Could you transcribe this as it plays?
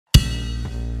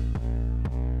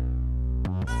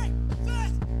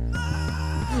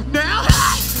Now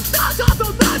hey, those are the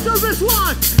murderous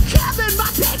ones, killing my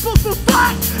people for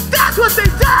fun. That's what they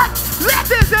done.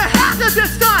 This is a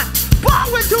hazardous stunt.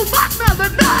 Blowing too much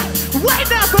melanite. We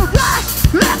never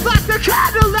rest. Live like the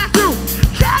Cadillac do.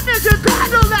 Cannons and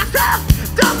battle axle.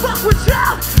 Don't fuck with you.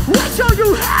 We show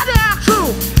you how to act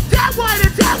true. Dead white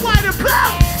and blue.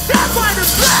 Dead white and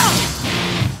blue.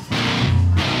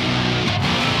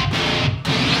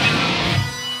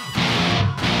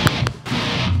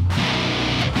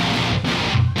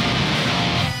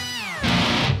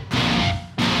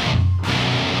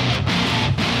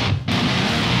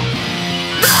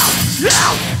 You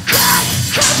can't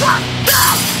keep us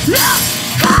down. You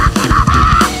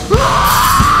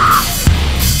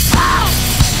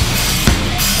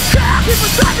can't keep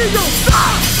us under your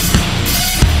thumb.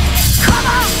 Come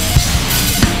on.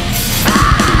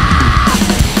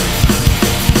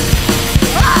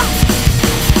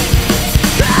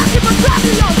 Can't keep us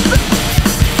under your thumb.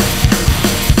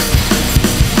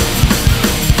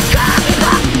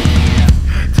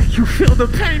 Do you feel the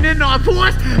pain in our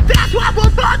voice? That's why we're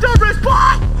thunderous,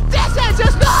 boy! This is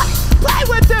just not play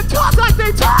with them talk like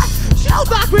they talk. Show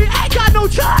like we ain't got no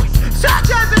choice.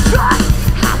 Such as the truck.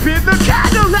 Hop in the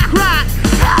Cadillac ride.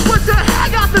 Help us to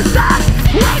hang out the side.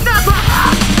 We never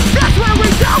up. That's where we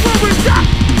go when we stop.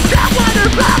 That one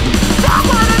is up. That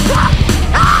one is up.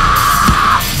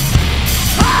 Ah!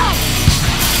 Oh!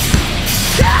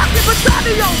 Can't keep us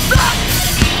under your thumb.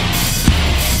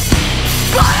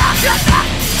 Boy, I'm just not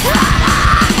ready.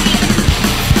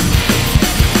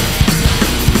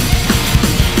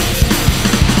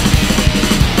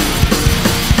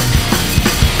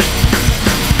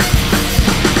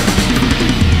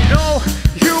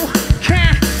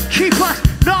 Keep us,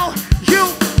 no, you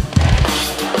can't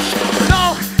keep us, no,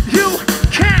 you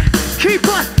can't keep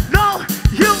us,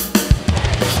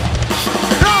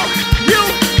 no, you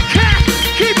can't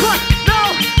keep us, no,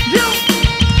 you,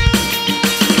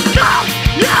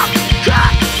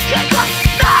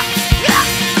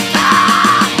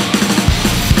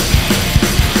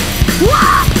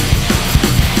 what?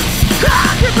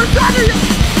 Can't keep us under you.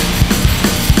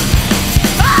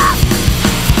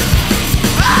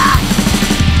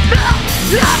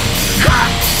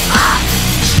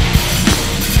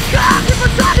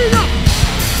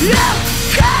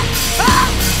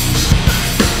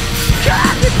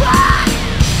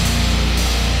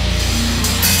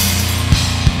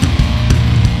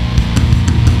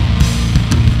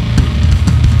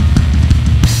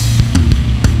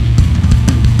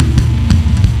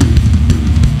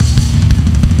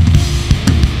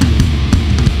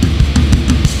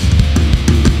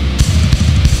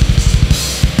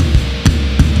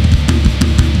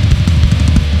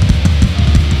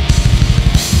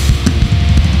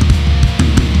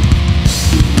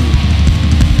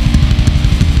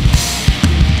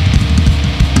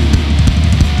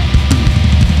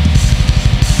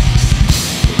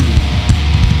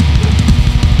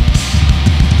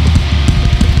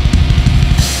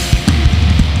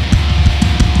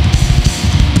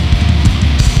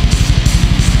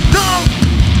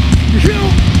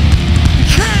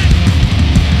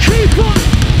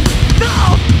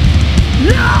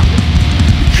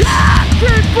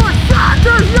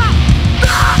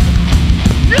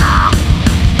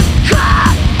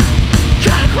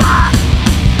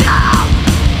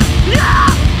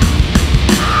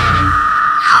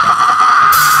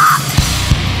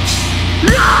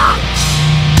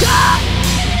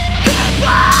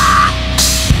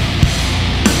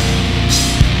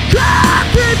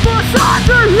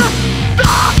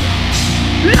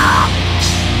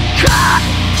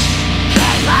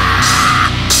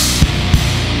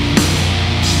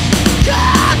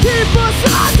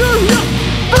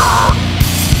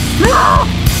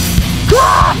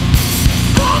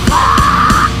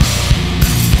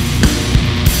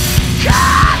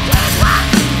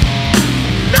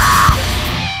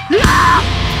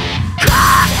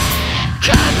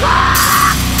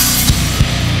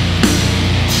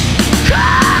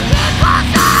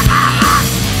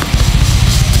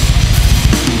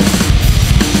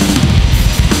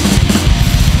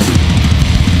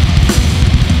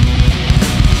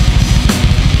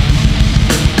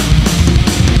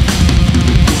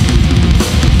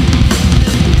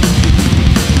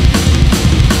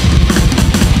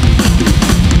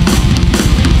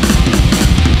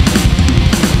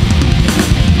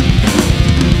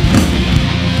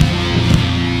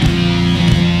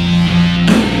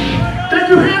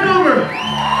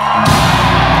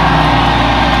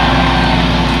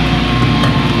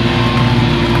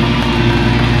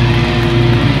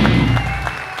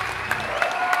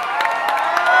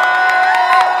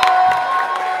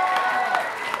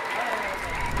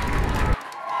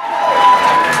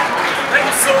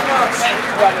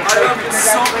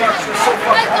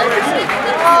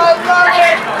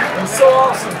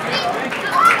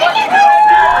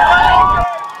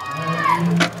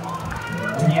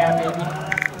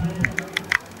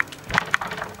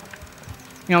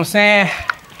 know what I'm saying? You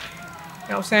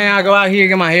know what I'm saying? I go out here,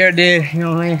 get my hair did, you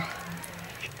know what I mean?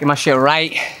 Get my shit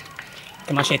right,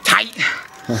 get my shit tight.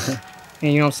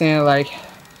 And you know what I'm saying? Like,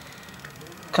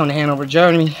 come to Hannover,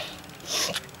 Germany,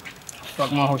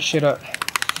 fuck my whole shit up.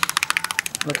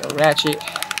 Looking ratchet,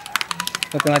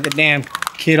 looking like a damn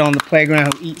kid on the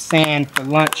playground who eats sand for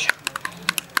lunch.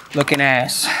 Looking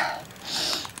ass.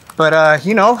 But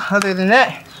you know, other than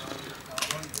that,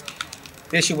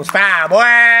 this shit was fire,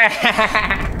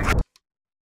 boy.